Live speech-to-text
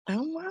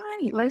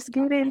right, let's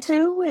get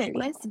into it.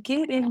 Let's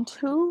get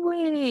into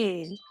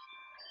it.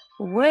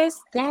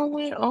 What's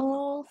going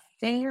on,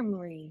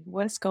 family?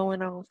 What's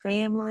going on,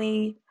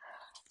 family?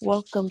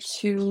 Welcome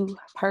to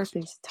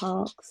Purpose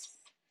Talks.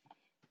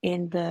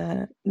 And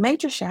the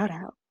major shout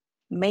out,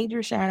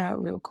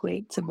 real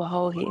quick, to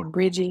Behold Hidden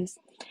Bridges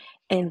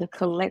and the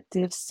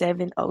Collective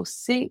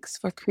 706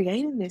 for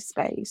creating this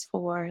space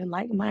for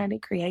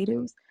like-minded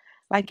creatives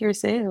like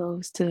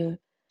yourselves to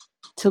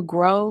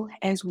grow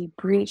as we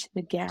bridge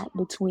the gap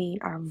between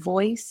our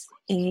voice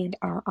and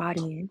our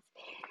audience.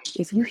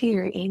 If you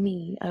hear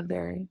any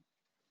other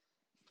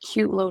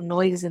cute little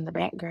noises in the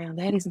background,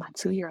 that is my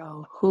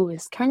 2-year-old who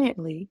is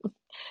currently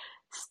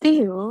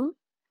still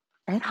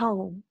at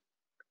home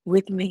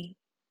with me.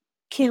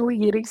 Can we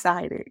get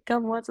excited?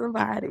 Come on,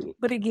 somebody.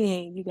 But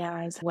again, you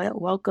guys,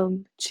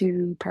 welcome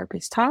to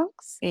Purpose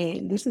Talks.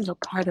 And this is a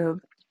part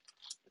of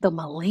the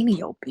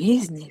Millennial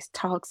Business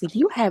Talks. If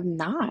you have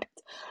not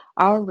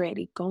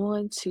already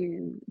gone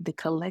to the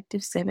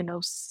Collective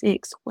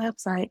 706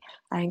 website,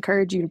 I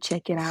encourage you to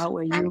check it out,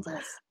 where you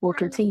will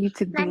continue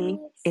to be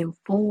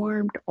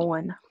informed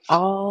on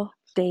all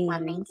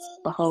things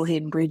Behold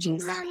Hidden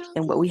Bridges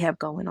and what we have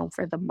going on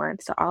for the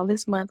month. So all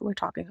this month, we're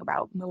talking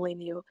about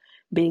Millennial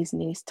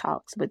Business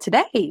Talks. But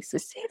today,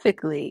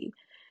 specifically,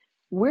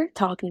 we're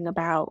talking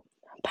about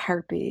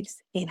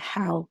purpose and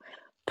how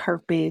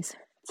purpose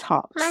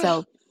talks.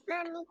 So,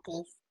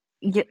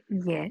 yes.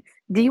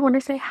 Do you want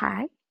to say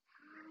hi?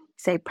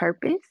 Say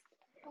Purpose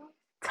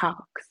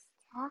Talks.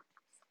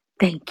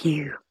 Thank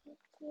you.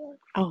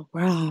 All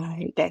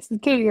right. That's the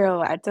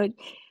 2-year-old.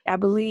 I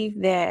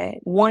believe that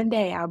one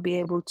day I'll be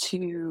able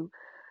to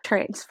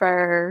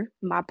transfer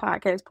my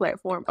podcast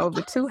platform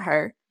over to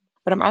her.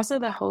 But I'm also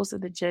the host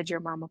of the Judge Your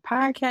Mama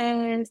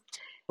podcast.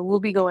 We'll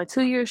be going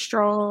 2 years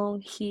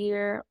strong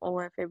here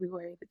on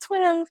February the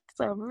 12th.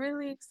 So I'm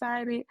really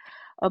excited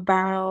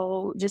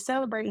about just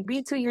celebrating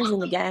being 2 years in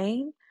the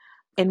game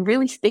and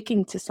really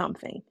sticking to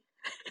something.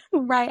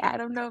 Right? I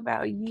don't know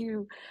about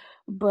you,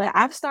 but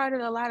I've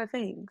started a lot of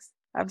things.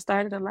 And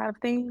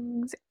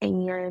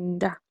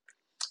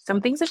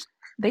some things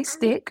they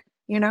stick,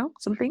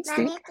 some things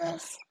stick,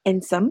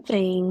 and some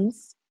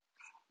things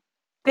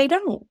they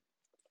don't.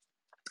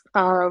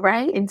 All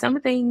right. And some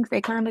things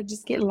they kind of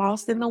just get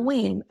lost in the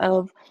wind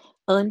of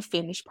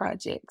unfinished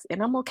projects.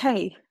 And I'm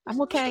okay.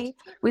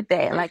 With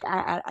that. Like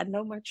I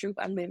know my truth.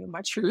 I'm living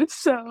my truth.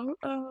 So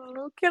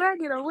can I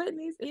get a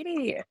witness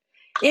in here?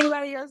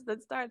 Anybody else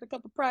that started a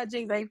couple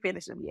projects ain't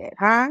finished them yet,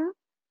 huh?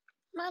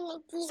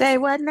 Say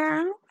what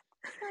now?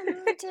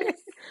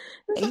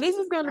 And this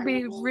is going to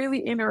be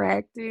really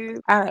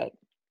interactive. All right.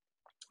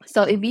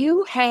 So if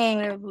you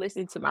have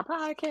listened to my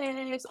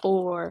podcast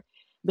or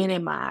been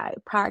in my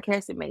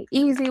podcast and made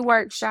easy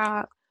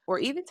workshop, or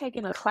even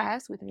taken a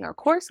class with me or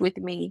course with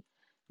me,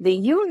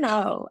 then you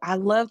know I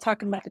love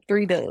talking about the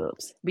 3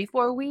 dubs.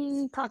 Before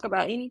we talk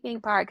about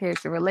anything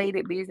podcast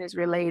related, business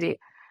related,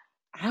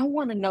 I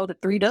want to know the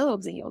 3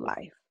 dubs in your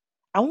life.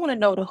 I want to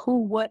know the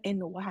who, what,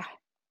 and the why.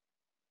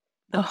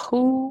 The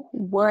who,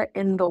 what,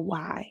 and the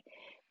why.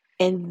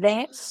 And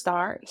that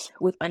starts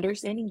with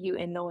understanding you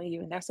and knowing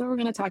you. And that's what we're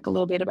going to talk a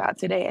little bit about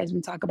today as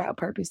we talk about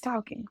purpose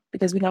talking,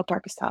 because we know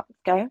purpose talk,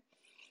 okay?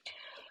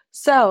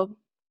 So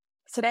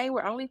today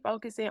we're only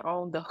focusing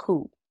on the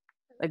who.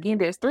 Again,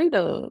 there's 3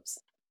 dubs.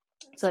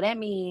 So that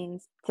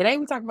means today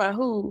we talk about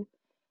who,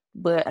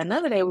 but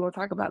another day we're going to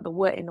talk about the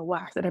what and the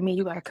why. So that means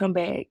you got to come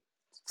back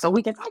so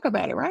we can talk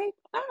about it, right?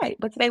 All right.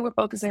 But today we're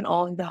focusing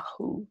on the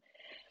who,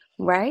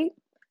 right?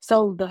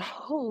 So the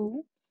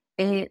who,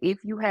 and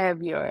if you're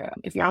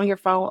on your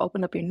phone,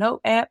 open up your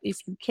note app if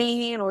you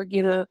can, or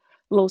get a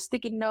little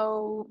sticky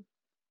note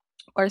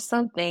or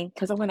something,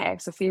 because I'm going to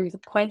ask a series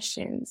of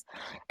questions.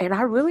 And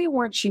I really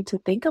want you to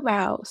think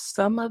about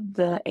some of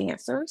the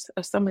answers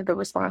or some of the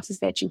responses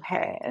that you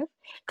have,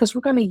 because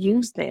we're going to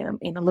use them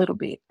in a little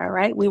bit. All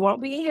right. We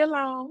won't be here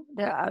long.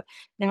 Now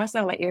I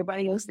sound like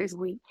everybody else this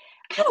week.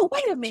 Oh,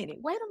 wait a minute.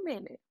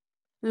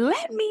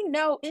 Let me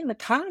know in the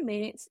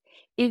comments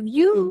if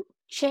you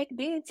checked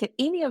into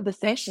any of the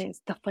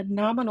sessions, the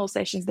phenomenal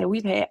sessions that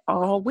we've had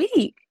all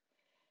week.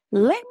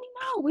 Let me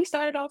know. We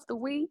started off the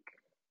week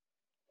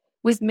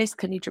with Miss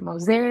Kenitra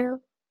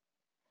Moselle,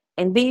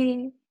 and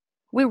then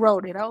we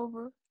rolled it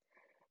over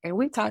and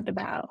we talked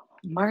about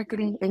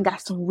marketing and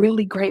got some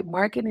really great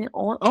marketing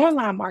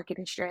online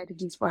marketing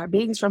strategies for our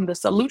business from the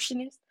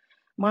solutionist,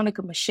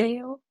 Monica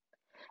Michelle.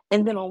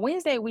 And then on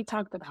Wednesday, we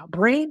talked about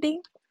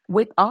branding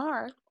with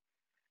our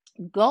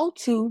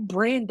go-to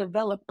brand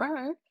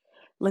developer,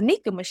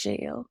 Lanika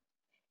Michelle.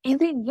 And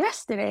then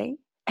yesterday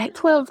at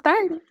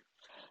 12:30,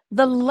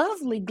 the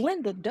lovely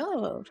Glenda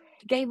Dove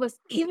gave us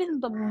even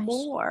the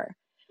more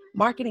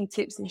marketing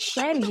tips and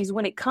strategies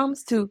when it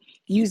comes to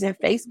using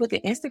Facebook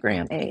and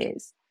Instagram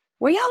ads.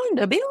 Were y'all in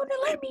the building?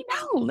 Let me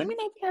know. Let me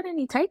know if you had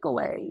any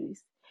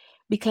takeaways,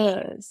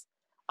 because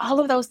all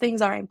of those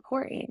things are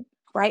important,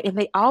 right? And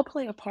they all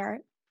play a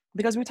part,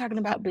 because we're talking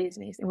about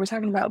business and we're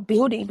talking about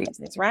building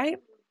business, right?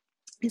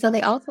 And so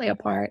they all play a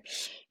part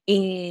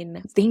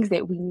in things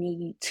that we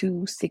need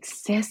to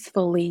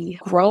successfully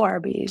grow our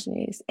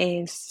business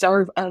and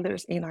serve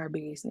others in our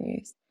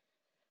business.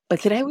 But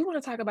today we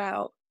want to talk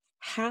about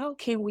how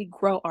can we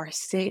grow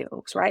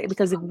ourselves, right?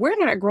 Because if we're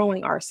not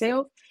growing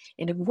ourselves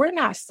and if we're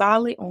not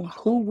solid on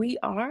who we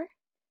are,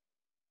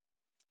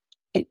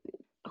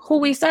 who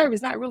we serve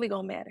is not really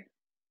going to matter,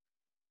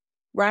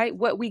 right?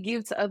 What we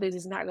give to others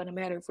is not going to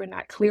matter if we're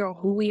not clear on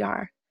who we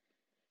are.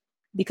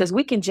 Because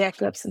we can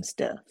jack up some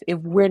stuff if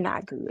we're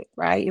not good,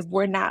 right? If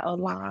we're not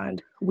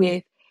aligned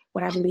with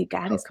what I believe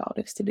God has called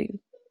us to do,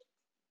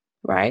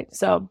 right?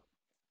 So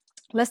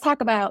let's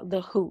talk about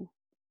the who.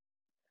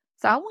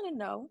 So I want to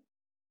know,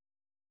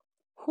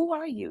 who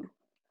are you,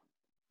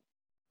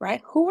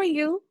 right? Who are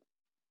you?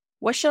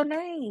 What's your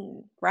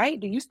name, right?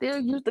 Do you still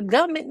use the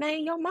government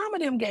name your mama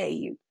them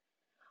gave you?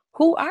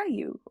 Who are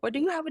you? Or do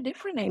you have a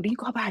different name? Do you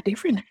go by a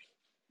different name?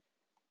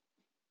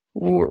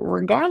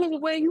 Regardless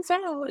of where you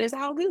found, it's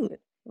all good,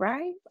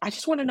 right? I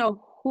just want to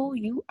know who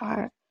you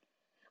are.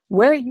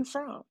 Where are you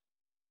from?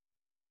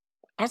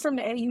 I'm from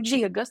the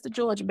AUG, Augusta,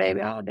 Georgia, baby,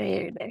 all day,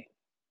 every day.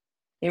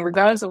 And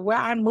regardless of where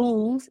I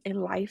move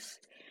in life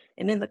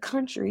and in the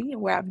country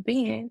and where I've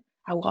been,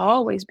 I will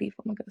always be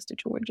from Augusta,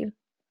 Georgia.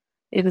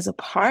 It is a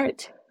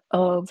part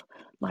of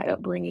my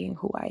upbringing,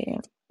 who I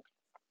am.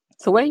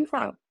 So where are you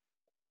from?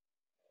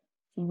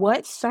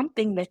 What's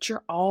something that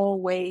you're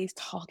always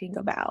talking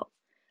about?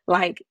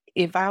 Like,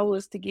 if I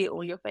was to get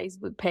on your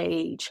Facebook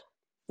page,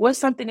 what's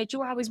something that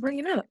you always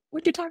bringing up?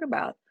 What you talking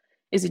about?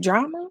 Is it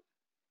drama?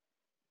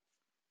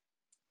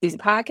 Is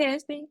it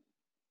podcasting?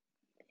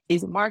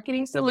 Is it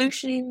marketing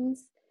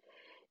solutions?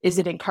 Is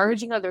it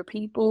encouraging other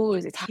people?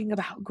 Is it talking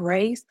about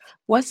grace?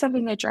 What's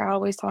something that you're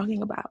always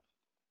talking about?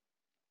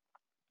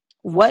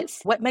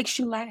 What makes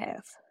you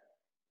laugh?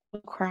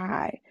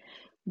 Cry?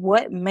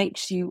 What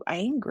makes you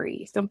angry?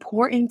 It's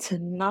important to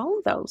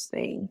know those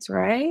things,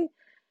 right?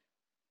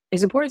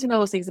 It's important to know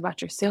those things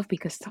about yourself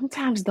because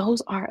sometimes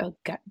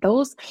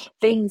those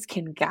things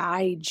can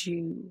guide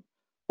you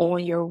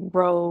on your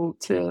road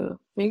to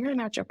figuring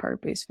out your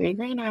purpose,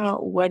 figuring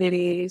out what it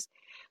is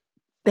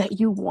that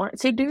you want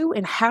to do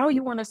and how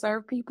you want to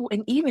serve people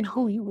and even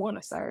who you want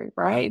to serve,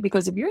 right?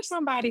 Because if you're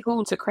somebody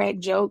who to crack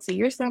jokes and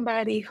you're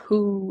somebody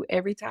who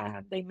every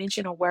time they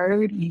mention a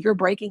word, you're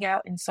breaking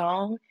out in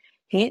song,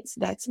 hence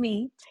that's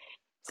me.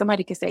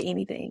 Somebody can say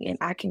anything and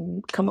I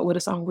can come up with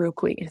a song real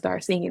quick and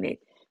start singing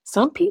it.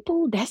 Some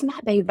people, that's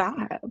not their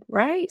vibe,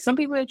 right? Some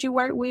people that you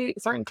work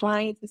with, certain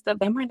clients and stuff,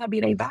 that might not be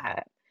their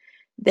vibe.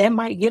 That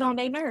might get on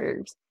their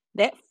nerves.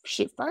 That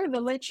should further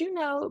let you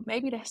know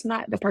maybe that's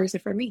not the person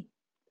for me,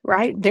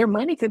 right? Their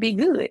money could be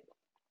good,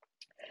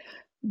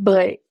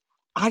 but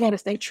I got to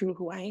stay true to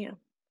who I am.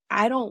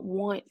 I don't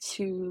want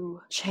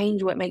to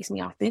change what makes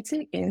me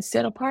authentic and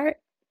set apart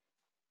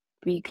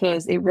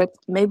because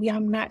maybe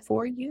I'm not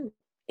for you.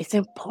 It's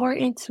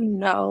important to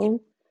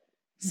know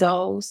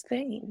those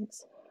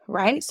things,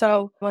 right?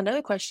 So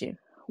another question,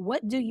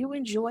 what do you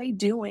enjoy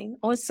doing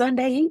on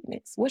Sunday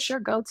evenings? What's your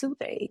go-to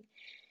thing?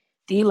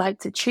 Do you like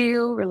to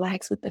chill,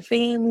 relax with the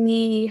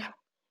family,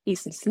 eat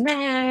some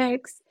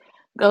snacks,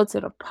 go to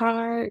the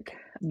park?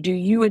 Do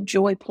you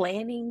enjoy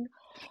planning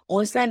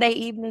on Sunday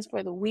evenings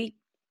for the week?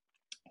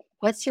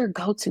 What's your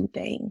go-to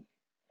thing?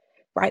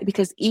 Right?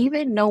 Because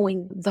even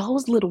knowing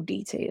those little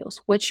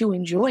details, what you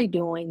enjoy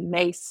doing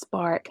may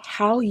spark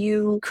how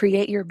you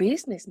create your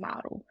business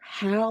model,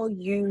 how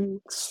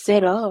you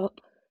set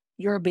up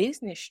your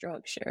business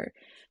structure.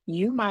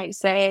 You might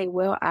say,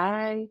 well,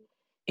 I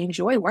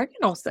enjoy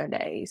working on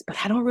Sundays, but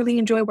I don't really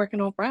enjoy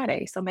working on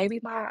Fridays. So maybe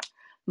my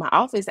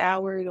office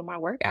hours or my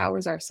work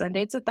hours are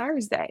Sunday to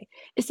Thursday.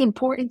 It's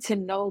important to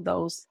know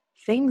those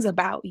things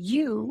about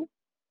you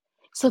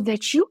so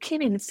that you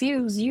can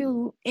infuse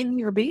you in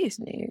your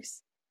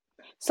business.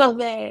 So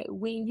that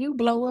when you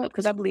blow up,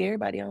 because I believe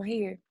everybody on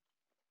here,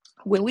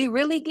 when we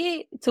really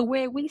get to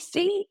where we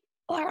see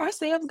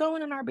ourselves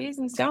going and our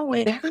business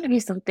going, there are going to be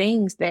some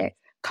things that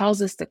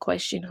cause us to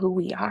question who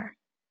we are.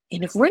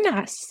 And if we're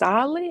not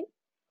solid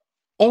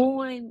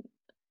on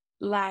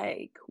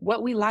like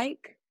what we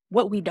like,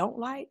 what we don't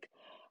like,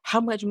 how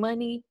much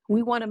money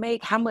we want to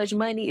make, how much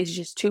money is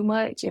just too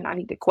much, and I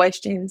need to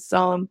question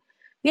some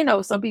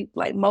people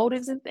like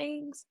motives and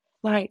things,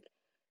 like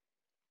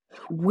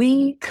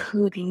we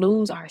could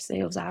lose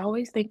ourselves. I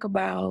always think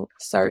about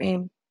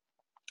certain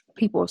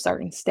people of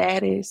certain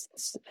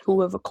status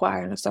who have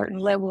acquired a certain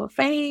level of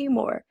fame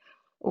or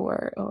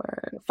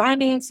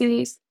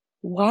finances.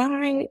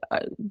 Why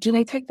do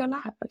they take their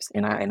lives?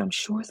 And I'm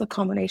sure it's a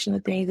combination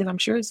of things, and I'm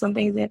sure it's some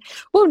things that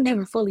we'll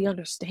never fully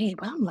understand.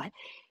 But I'm like,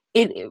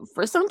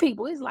 for some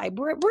people, it's like,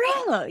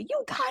 bruh,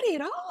 you got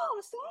it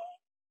all, son.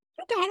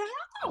 You got it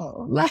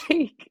all.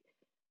 Like,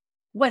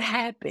 what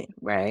happened,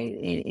 right?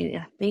 And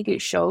I think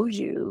it shows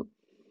you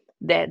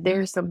that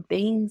there's some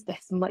things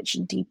that's much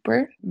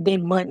deeper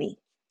than money,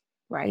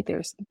 right?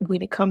 There's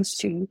when it comes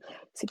to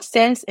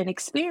success and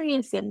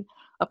experience and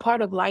a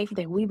part of life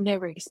that we've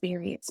never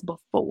experienced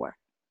before,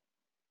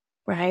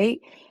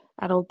 right?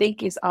 I don't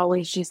think it's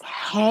always just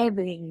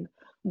having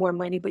more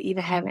money, but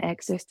even having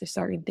access to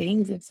certain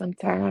things. And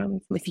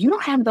sometimes, if you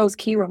don't have those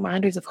key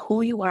reminders of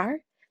who you are,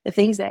 the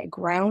things that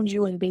ground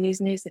you in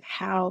business, and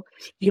how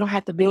you don't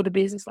have to build a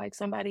business like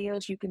somebody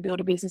else, you can build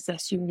a business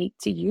that's unique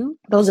to you.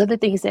 Those are the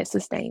things that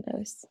sustain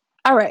us.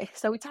 All right,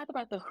 so we talked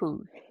about the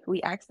who.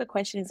 We asked the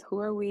questions: who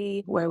are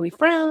we? Where are we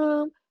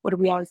from? What are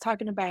we always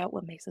talking about?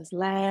 What makes us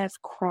laugh,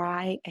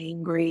 cry,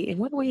 angry, and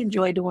what do we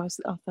enjoy doing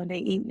on Sunday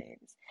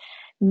evenings?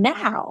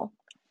 Now,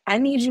 I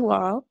need you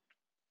all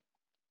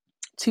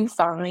to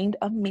find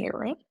a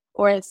mirror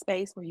or a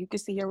space where you can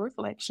see your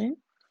reflection.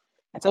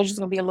 I told you it's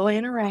going to be a little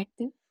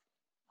interactive.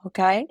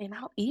 Okay. And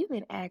I'll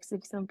even ask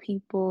if some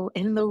people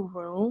in the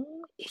room,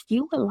 if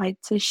you would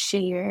like to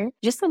share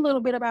just a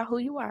little bit about who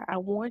you are. I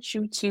want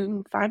you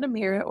to find a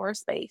mirror or a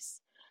space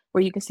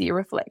where you can see your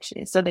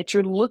reflection so that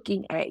you're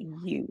looking at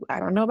you. I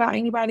don't know about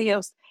anybody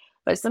else,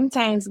 but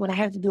sometimes when I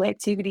have to do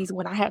activities,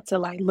 when I have to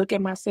like look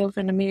at myself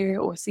in the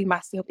mirror or see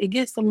myself, it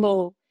gets a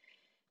little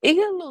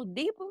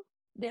deeper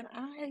than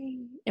I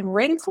am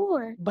ready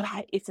for. But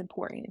it's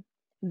important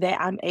that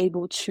I'm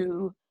able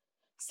to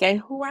say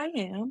who I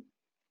am,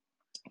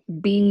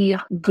 be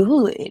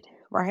good,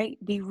 right?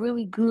 Be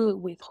really good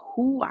with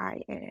who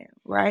I am,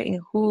 right?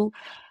 And who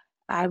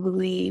I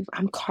believe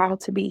I'm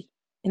called to be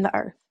in the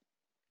earth.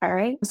 All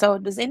right. So,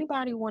 does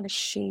anybody want to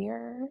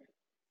share?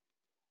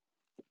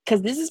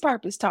 Because this is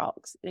Purpose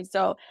Talks. And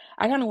so,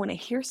 I kind of want to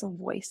hear some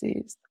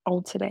voices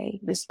on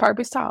today. This is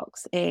Purpose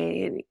Talks.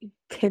 And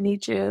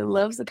Kanicha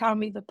loves to call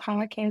me the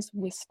podcast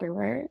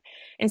whisperer.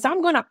 And so,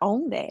 I'm going to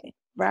own that.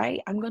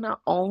 Right? I'm going to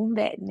own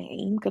that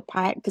name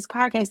because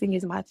podcasting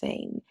is my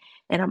thing.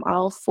 And I'm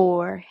all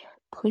for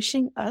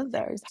pushing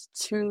others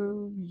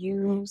to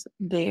use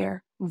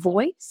their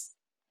voice.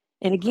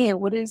 And again,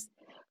 what is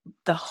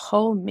the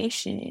whole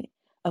mission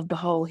of the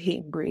whole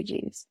Hidden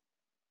Bridges?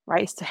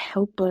 Right? It's to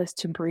help us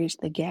to bridge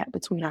the gap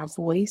between our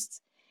voice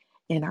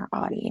and our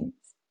audience.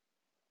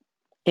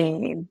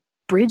 And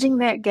bridging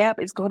that gap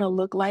is going to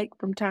look like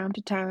from time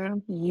to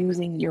time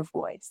using your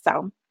voice.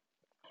 So,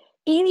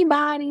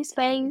 anybody's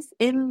face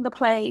in the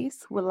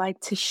place would like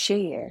to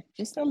share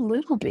just a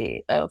little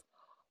bit of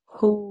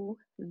who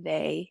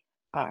they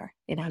are.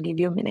 And I'll give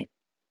you a minute.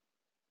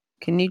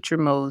 Kenitra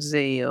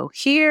Moselle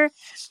here.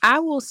 I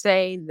will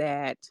say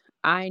that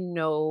I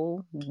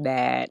know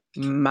that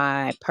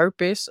my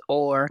purpose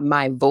or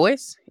my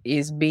voice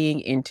is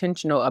being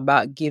intentional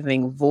about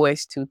giving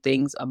voice to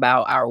things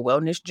about our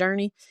wellness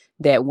journey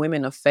that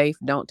women of faith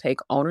don't take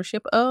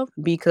ownership of,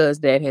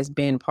 because that has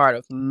been part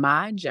of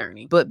my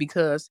journey. But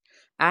because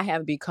I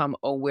have become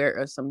aware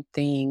of some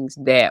things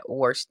that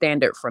were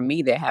standard for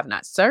me that have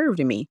not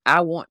served me,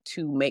 I want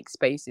to make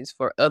spaces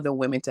for other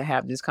women to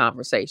have this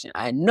conversation.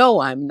 I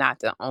know I'm not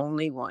the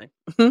only one.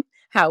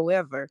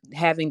 However,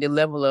 having the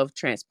level of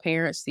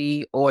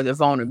transparency or the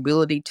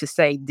vulnerability to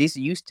say this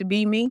used to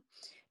be me,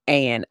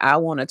 and I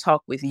want to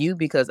talk with you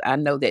because I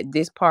know that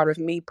this part of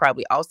me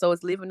probably also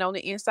is living on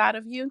the inside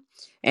of you,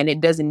 and it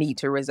doesn't need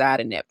to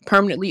reside in that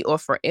permanently or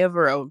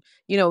forever. Or,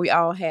 we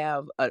all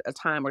have a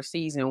time or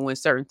season when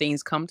certain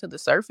things come to the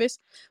surface,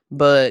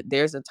 but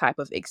there's a type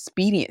of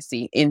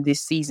expediency in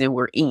this season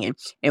we're in,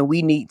 and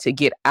we need to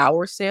get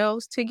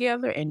ourselves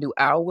together and do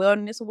our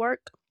wellness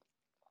work.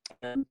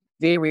 I'm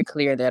very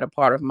clear that a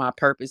part of my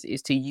purpose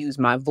is to use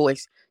my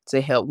voice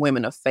to help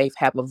women of faith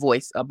have a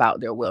voice about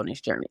their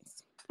wellness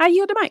journeys. I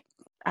yield the mic.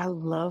 I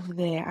love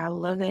that. I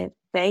love that.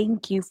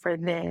 Thank you for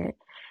that.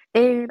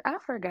 And I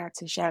forgot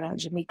to shout out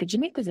Jamaica.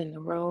 Jamaica's in the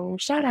room.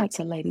 Shout out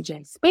to Lady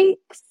J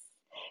Speaks.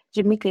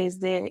 Jamaica, is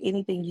there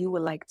anything you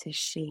would like to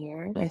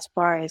share as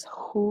far as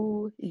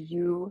who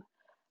you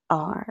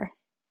are?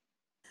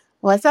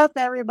 What's up,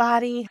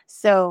 everybody?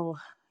 So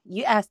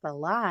you asked a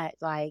lot.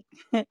 Like,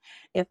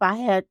 if I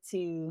had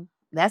to,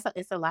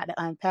 it's a lot to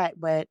unpack.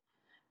 But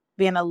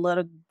being a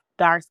little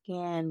dark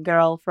skinned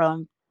girl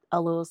from a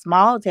little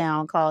small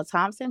town called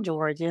Thompson,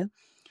 Georgia,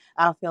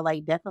 I feel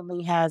like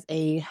definitely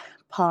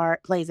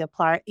plays a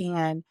part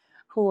in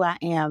who I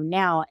am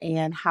now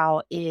and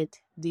how it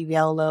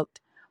developed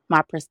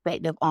my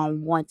perspective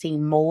on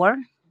wanting more,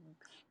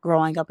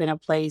 growing up in a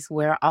place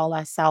where all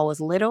I saw was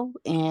little,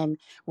 and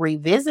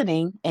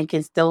revisiting and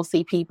can still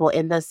see people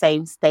in the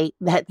same state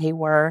that they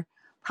were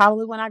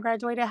probably when I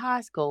graduated high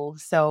school.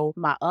 So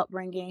my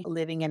upbringing,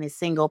 living in a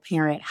single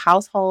parent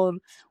household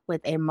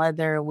with a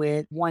mother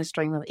with one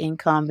stream of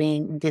income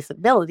being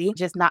disability,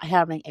 just not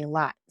having a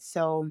lot.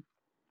 So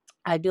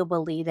I do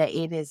believe that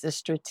it is a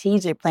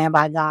strategic plan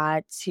by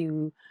God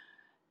to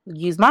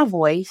use my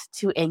voice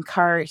to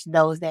encourage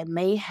those that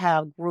may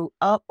have grew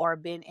up or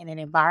been in an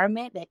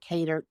environment that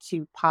catered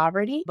to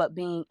poverty, but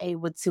being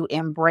able to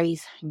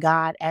embrace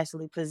God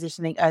actually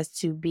positioning us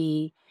to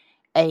be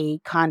a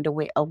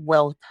conduit of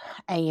wealth.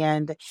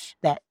 And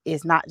that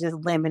is not just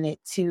limited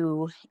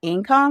to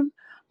income,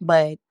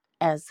 but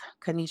as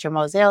Kanisha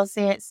Moselle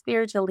said,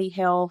 spiritually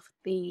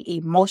healthy,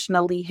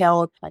 emotionally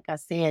health. Like I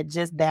said,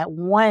 just that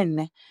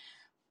one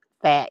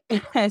that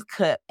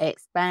could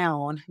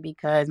expound,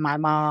 because my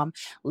mom,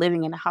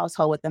 living in a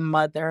household with a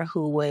mother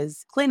who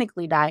was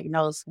clinically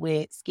diagnosed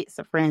with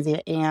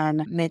schizophrenia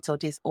and mental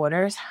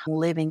disorders,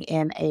 living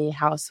in a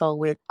household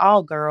with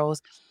all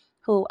girls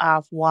who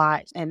I've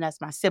watched, and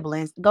that's my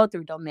siblings, go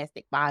through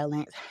domestic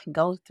violence,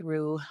 go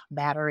through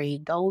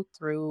battery, go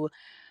through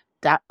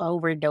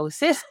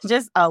overdoses,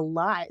 just a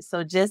lot.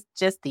 So just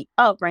the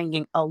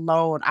upbringing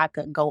alone, I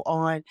could go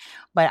on,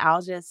 but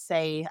I'll just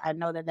say I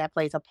know that that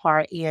plays a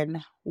part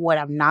in what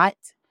I'm not,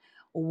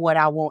 what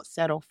I won't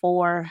settle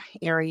for,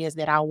 areas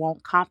that I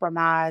won't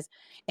compromise,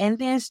 and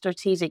then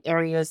strategic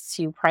areas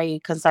to pray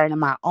concerning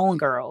my own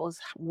girls,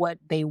 what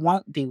they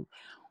won't do,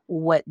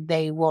 what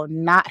they will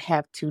not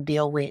have to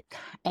deal with,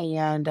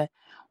 and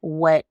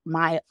what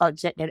my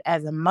objective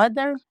as a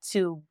mother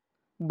to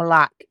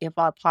block, if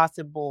all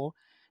possible,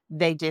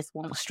 they just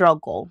won't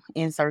struggle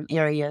in certain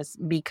areas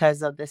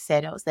because of the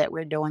setups that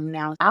we're doing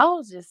now.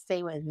 I'll just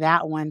say with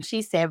that one,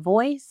 she said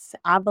voice.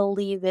 I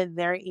believe that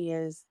there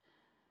is,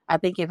 I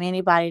think if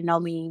anybody know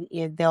me,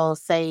 they'll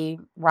say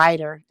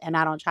writer, and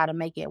I don't try to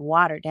make it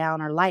watered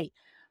down or light.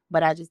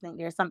 But I just think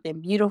there's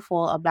something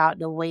beautiful about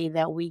the way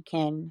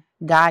that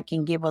God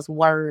can give us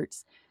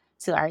words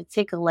to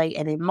articulate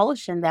an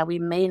emotion that we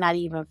may not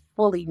even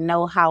fully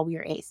know how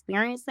we're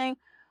experiencing,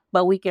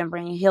 but we can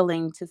bring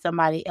healing to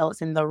somebody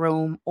else in the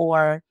room,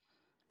 or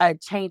a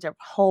change of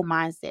whole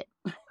mindset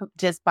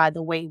just by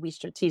the way we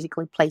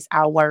strategically place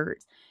our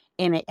words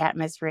in an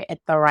atmosphere at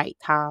the right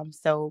time.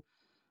 So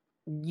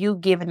you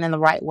giving them the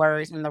right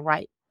words in the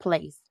right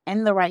place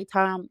and the right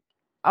time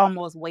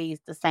almost weighs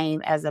the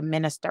same as a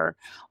minister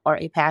or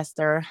a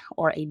pastor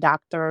or a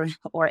doctor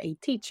or a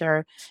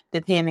teacher,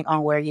 depending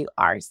on where you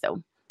are.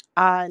 So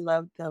I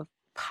love the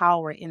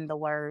power in the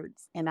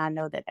words, and I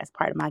know that that's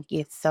part of my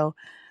gift. So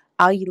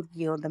I'll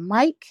yield the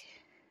mic.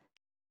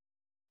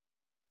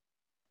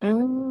 Thank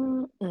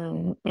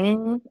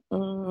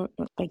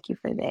you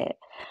for that.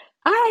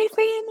 All right,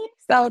 family.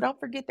 So don't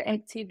forget the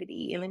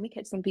activity. And let me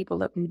catch some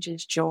people up who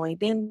just joined.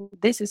 Then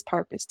this is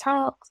Purpose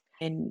Talks.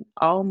 And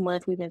all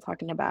month we've been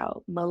talking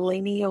about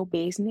millennial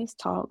business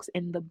talks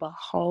in the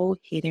Behold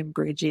Hidden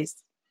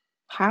Bridges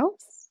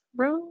house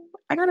room.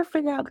 I gotta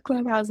figure out the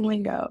clubhouse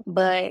lingo.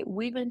 But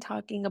we've been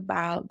talking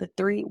about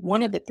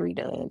one of the three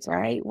doves,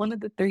 right? One of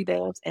the three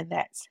doves, and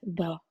that's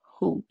the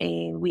who.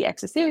 And we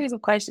asked a series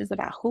of questions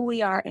about who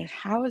we are and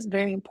how it's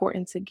very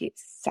important to get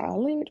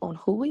solid on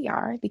who we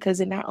are, because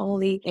it not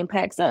only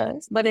impacts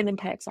us, but it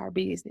impacts our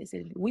business.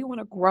 And if we want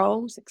to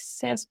grow,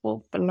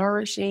 successful,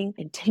 flourishing,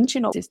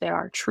 intentional businesses that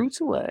are true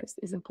to us,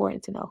 it's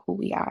important to know who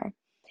we are.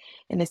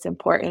 And it's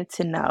important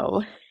to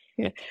know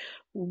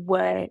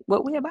what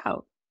we're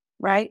about.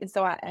 Right. And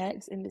so I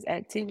asked in this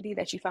activity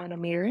that you find a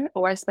mirror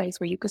or a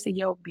space where you can see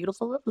your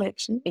beautiful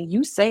reflection and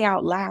you say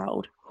out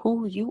loud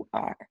who you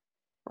are.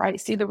 Right.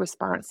 See the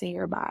response in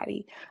your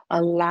body.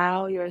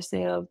 Allow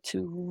yourself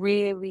to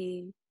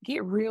really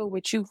get real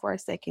with you for a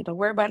second. Don't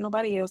worry about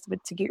nobody else,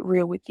 but to get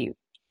real with you.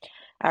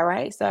 All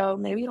right. So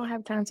maybe you don't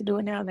have time to do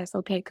it now. That's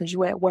okay, because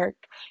you're at work.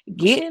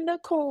 Get in the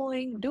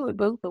coin, do it,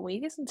 boo. But when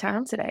you get some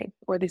time today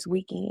or this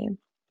weekend,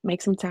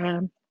 make some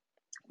time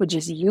with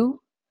just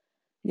you,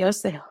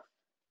 yourself,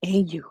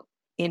 and you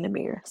in the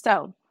mirror.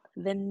 So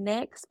the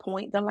next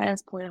point, the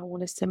last point I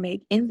want us to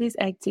make in this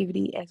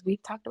activity, as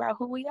we've talked about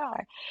who we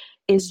are,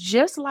 is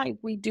just like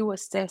we do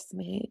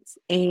assessments.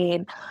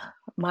 And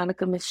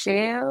Monica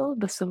Michelle,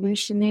 the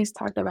solutionist,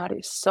 talked about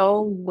it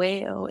so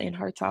well in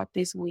her talk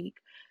this week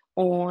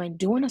on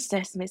doing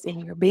assessments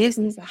in your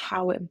business and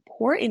how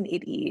important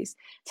it is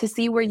to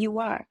see where you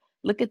are.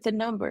 Look at the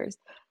numbers.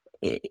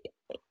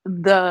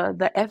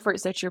 The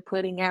efforts that you're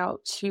putting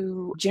out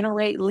to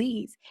generate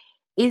leads.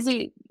 Is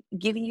it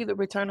giving you the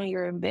return on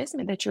your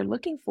investment that you're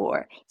looking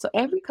for? So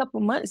every couple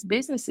months,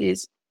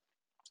 businesses,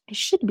 it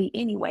should be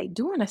anyway,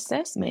 doing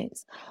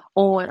assessments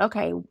on,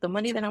 okay, the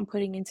money that I'm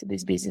putting into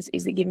this business,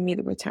 is it giving me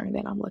the return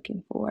that I'm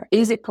looking for?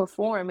 Is it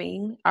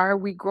performing? Are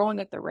we growing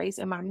at the race?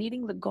 Am I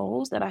meeting the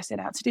goals that I set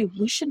out to do?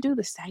 We should do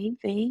the same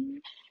thing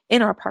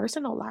in our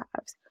personal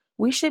lives.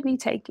 We should be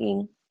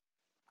taking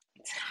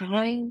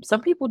time.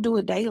 Some people do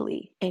it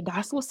daily, and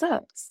that's what's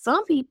up.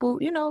 Some people,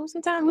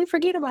 sometimes we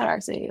forget about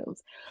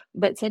ourselves.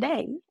 But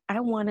today,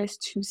 I want us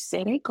to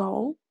set a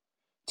goal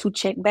to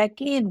check back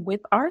in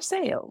with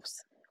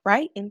ourselves,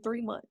 right? In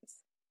 3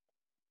 months.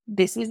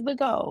 This is the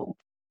goal.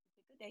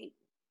 Pick a date.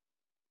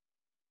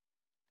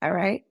 All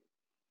right.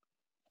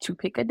 To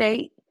pick a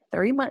date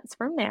 3 months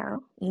from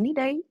now, any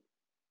date,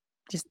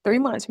 just 3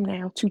 months from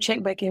now, to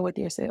check back in with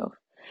yourself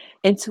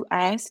and to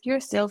ask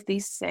yourself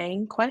these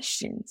same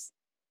questions.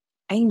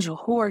 Angel,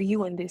 who are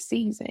you in this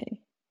season?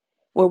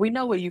 Well, we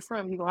know where you're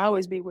from. You're going to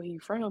always be where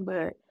you're from,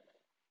 but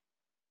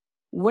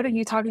what are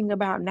you talking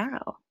about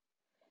now?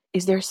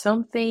 Is there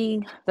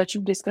something that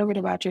you've discovered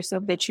about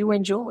yourself that you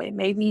enjoy?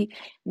 Maybe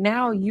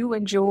now you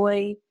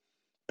enjoy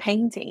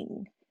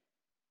painting,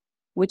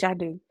 which I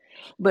do.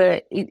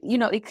 But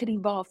it could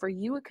evolve. For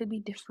you, it could be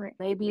different.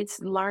 Maybe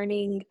it's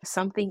learning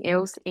something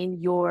else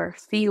in your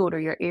field or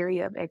your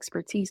area of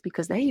expertise,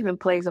 because that even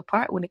plays a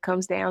part when it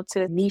comes down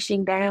to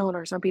niching down,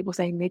 or some people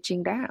say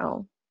niching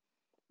down.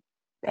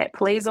 That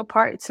plays a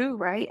part too,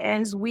 right?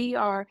 As we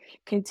are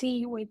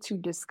continuing to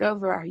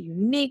discover our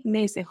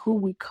uniqueness and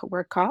who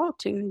we're called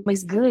to,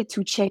 it's good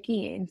to check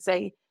in and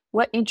say,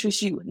 what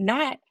interests you?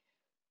 Not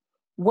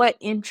what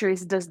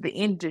interest does the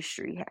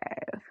industry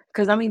have?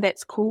 Because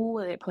that's cool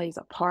and it plays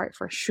a part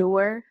for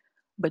sure,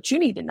 but you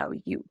need to know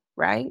you,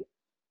 right?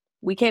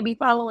 We can't be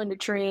following the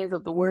trends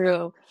of the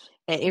world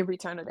at every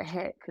turn of the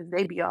hat, because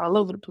they be all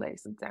over the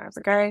place sometimes,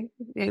 okay?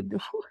 They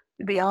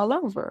be all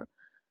over.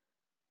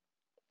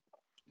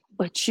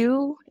 But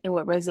you and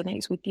what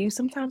resonates with you,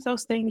 sometimes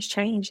those things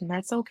change, and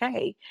that's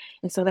okay.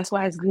 And so that's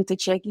why it's good to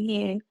check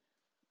in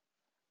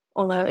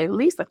on at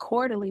least a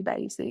quarterly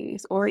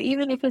basis, or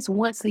even if it's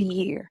once a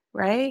year,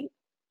 right?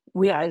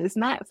 It's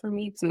not for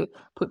me to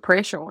put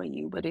pressure on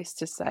you, but it's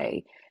to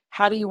say,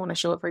 how do you want to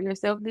show up for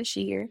yourself this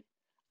year?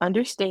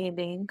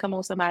 Understanding, come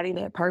on, somebody,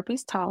 that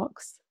purpose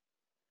talks,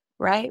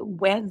 right?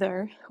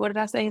 Whether, what did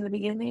I say in the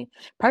beginning?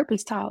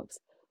 Purpose talks,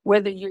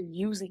 whether you're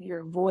using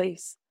your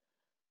voice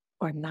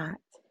or not.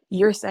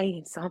 You're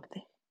saying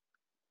something.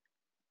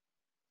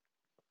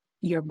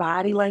 Your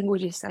body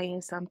language is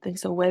saying something.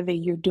 So whether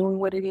you're doing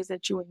what it is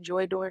that you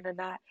enjoy doing or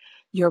not,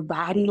 your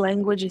body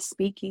language is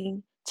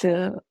speaking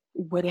to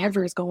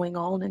whatever is going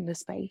on in the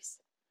space,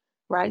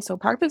 right? So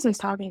purpose is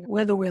talking,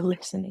 whether we're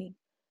listening,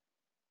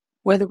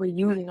 whether we're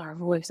using our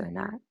voice or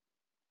not.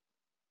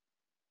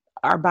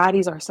 Our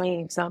bodies are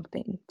saying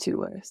something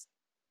to us,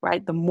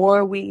 right? The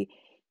more we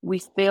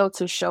fail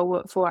to show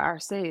up for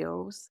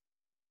ourselves,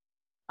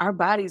 our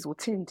bodies will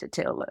tend to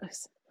tell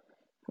us,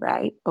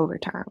 right, over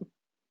time.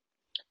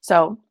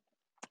 So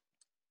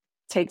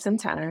take some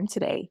time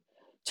today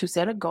to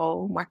set a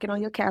goal, mark it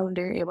on your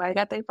calendar. Everybody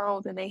got their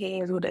phones in their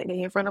hands, or they're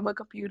in front of a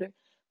computer.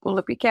 Pull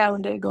up your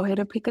calendar, go ahead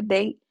and pick a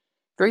date.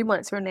 3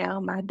 months from now,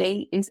 my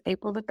date is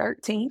April the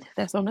 13th.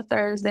 That's on a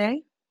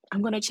Thursday.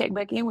 I'm going to check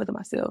back in with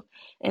myself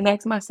and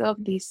ask myself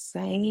these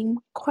same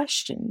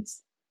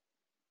questions,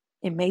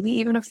 and maybe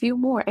even a few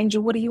more.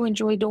 Angel, what do you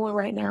enjoy doing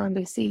right now in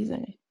this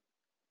season?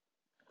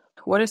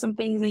 What are some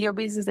things in your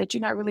business that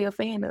you're not really a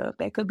fan of?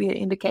 That could be an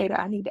indicator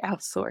I need to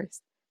outsource.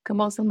 Come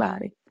on,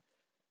 somebody.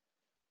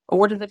 Or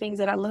what are the things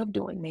that I love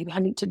doing? Maybe I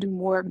need to do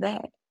more of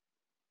that,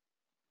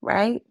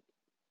 right?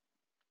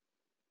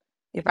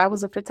 If I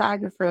was a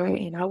photographer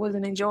and I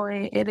wasn't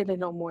enjoying editing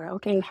no more,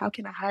 okay, how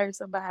can I hire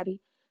somebody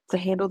to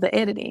handle the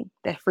editing?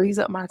 That frees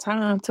up my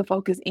time to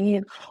focus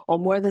in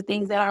on more of the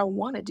things that I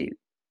want to do.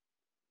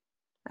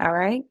 All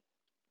right?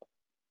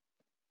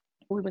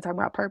 We've been talking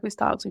about purpose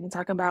talks. We've been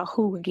talking about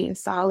who and getting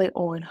solid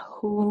on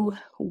who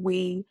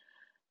we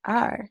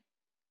are.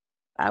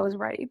 I was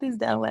writing this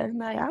down last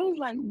night. I was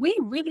like, we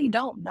really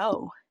don't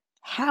know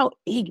how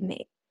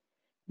ignorant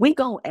we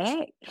gonna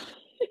act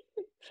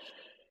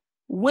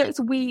once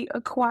we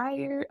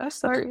acquire a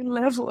certain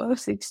level of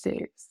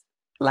success.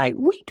 Like,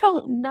 we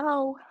don't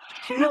know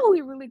how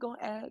we really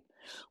gonna act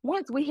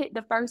once we hit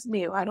the first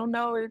meal. I don't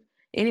know if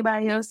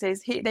anybody else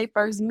has hit their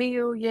first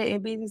meal yet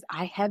in business.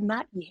 I have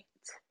not yet.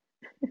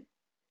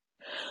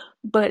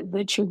 But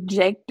the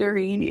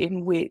trajectory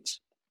in which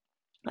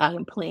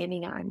I'm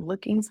planning, I'm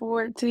looking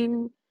forward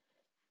to,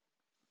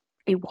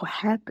 it will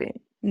happen,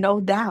 no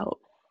doubt.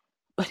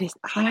 But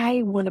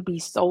I want to be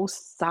so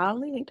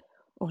solid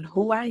on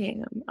who I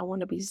am. I want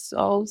to be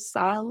so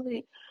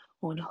solid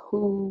on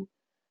who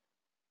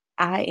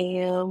I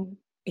am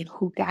and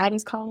who God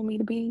is calling me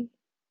to be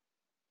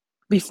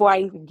before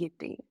I even get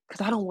there.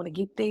 Because I don't want to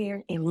get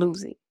there and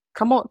lose it.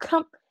 Come on.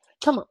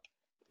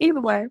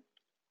 Either way,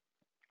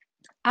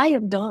 I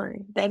am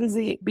done. That is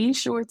it. Be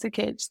sure to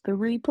catch the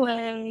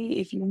replay.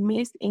 If you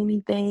missed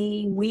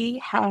anything, we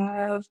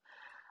have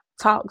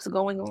talks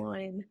going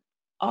on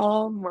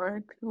all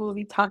month. We'll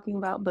be talking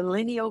about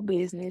millennial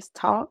business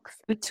talks.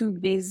 To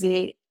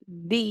visit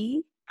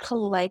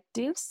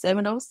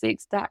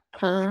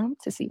thecollective706.com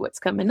to see what's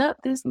coming up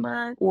this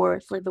month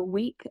or for the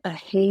week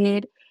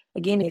ahead.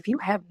 Again, if you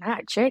have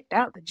not checked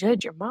out the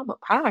Judge Your Mama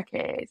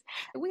podcast,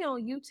 we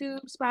on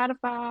YouTube,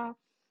 Spotify,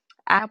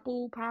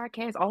 Apple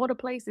Podcasts, all the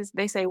places.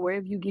 They say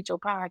wherever you get your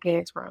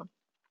podcast from.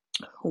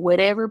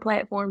 Whatever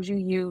platforms you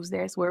use,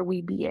 that's where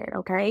we be at,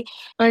 okay?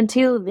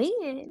 Until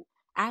then,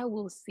 I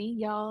will see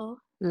y'all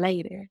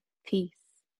later. Peace.